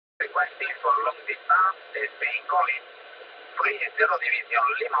requesting for long distance, D.S.B calling. 30 Division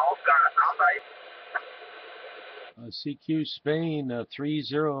Lima Oscar, outside. CQ Spain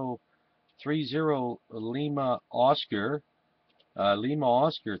 30 Lima Oscar. Lima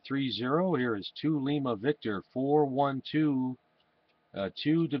Oscar 30. Here is 2 Lima Victor 412.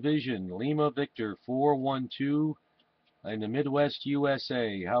 2 Division Lima Victor 412 in the Midwest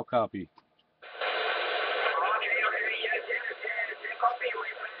USA. How copy?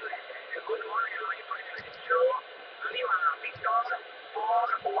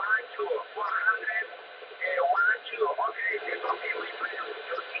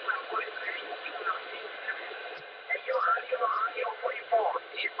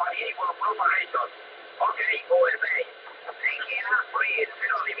 Okay, USA. And here, 30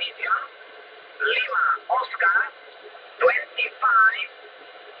 Division, Lima, Oscar,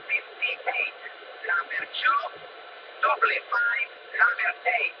 2558. Number 2, double 5, number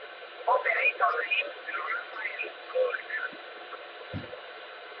 8. Operator name,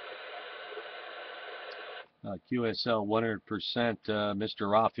 RAPHEL. QSL 100%,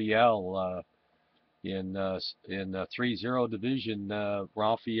 Mr. Raphael in 30 Division.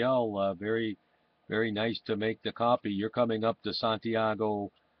 Raphael, very nice to make the copy. You're coming up to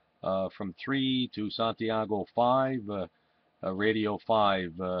Santiago from 3 to Santiago 5, radio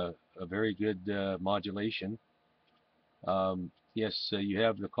 5, a very good modulation. Yes, you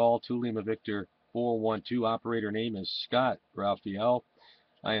have the call to Lima Victor 412. Operator name is Scott Raphael.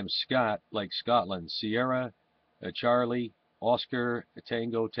 I am Scott, like Scotland. Sierra, Charlie, Oscar,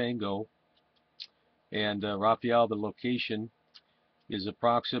 Tango, Tango. And Raphael, the location is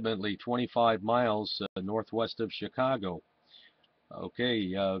approximately 25 miles northwest of Chicago.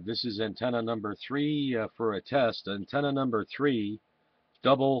 Okay, this is antenna number 3 for a test. Antenna number 3,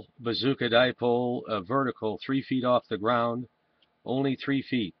 double bazooka dipole, vertical, 3 feet off the ground, only 3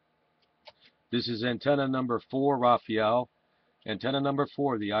 feet. This is antenna number 4, Raphael. Antenna number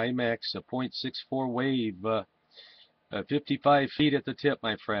 4, the IMAX, a 0.64 wave, 55 feet at the tip,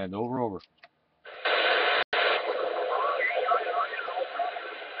 my friend. Over, over.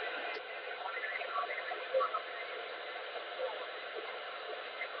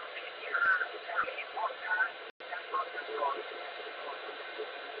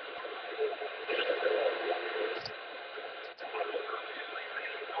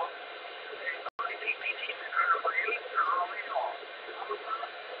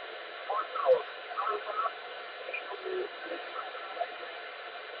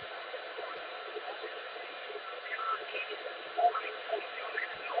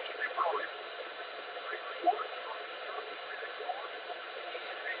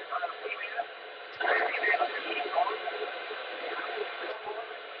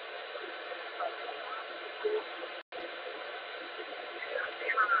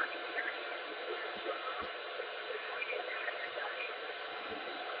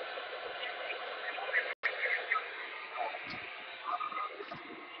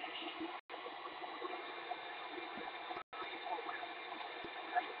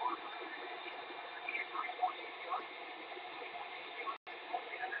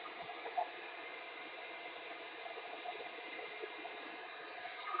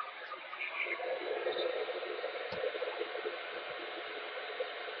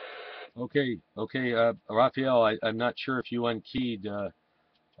 Okay, Raphael, I'm not sure if you unkeyed.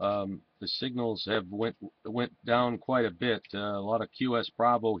 The signals have went down quite a bit. A lot of QS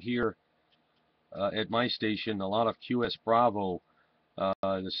Bravo here at my station. A lot of QS Bravo.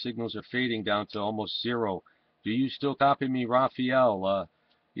 The signals are fading down to almost 0. Do you still copy me, Raphael?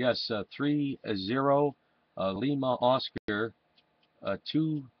 Yes, 30 Lima Oscar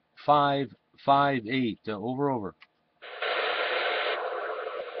 2558. Over, over.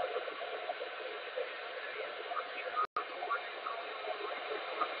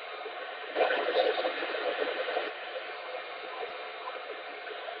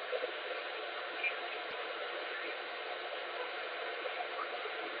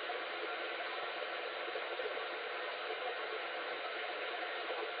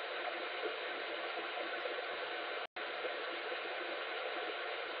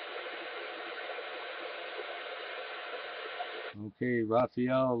 Okay,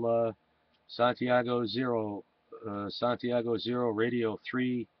 Raphael, Santiago 0, radio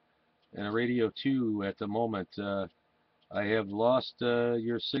 3, and a radio 2 at the moment. I have lost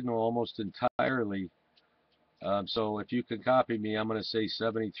your signal almost entirely. So if you can copy me, I'm going to say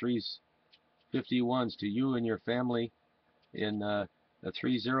 7351s to you and your family in the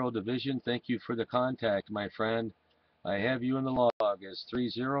 30 Division. Thank you for the contact, my friend. I have you in the log as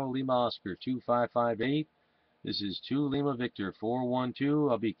 30 Lima Oscar 2558. This is 2 Lima Victor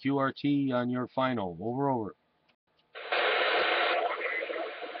 412. I'll be QRT on your final. Over.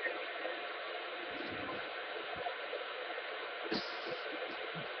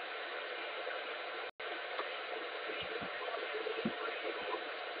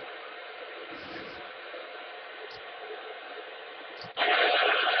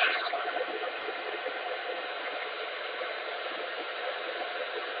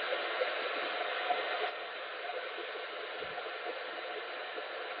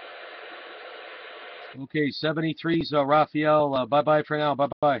 Okay, 73's Raphael. Bye-bye for now.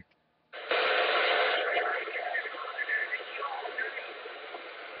 Bye-bye.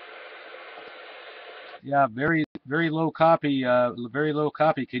 Yeah, very low copy. Very low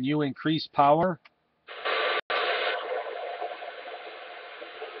copy. Can you increase power?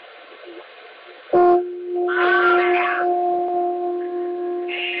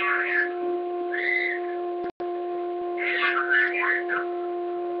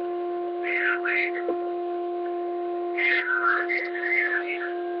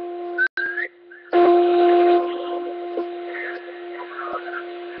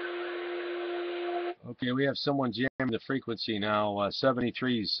 Okay, we have someone jamming the frequency now.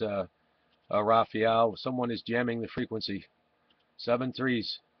 73's Raphael. Someone is jamming the frequency.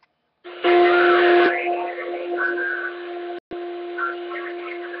 73's.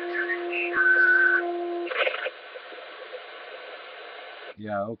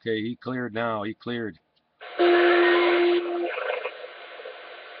 Yeah, okay, he cleared now. He cleared.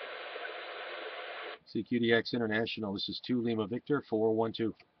 CQDX International. This is 2 Lima Victor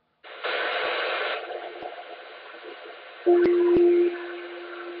 412.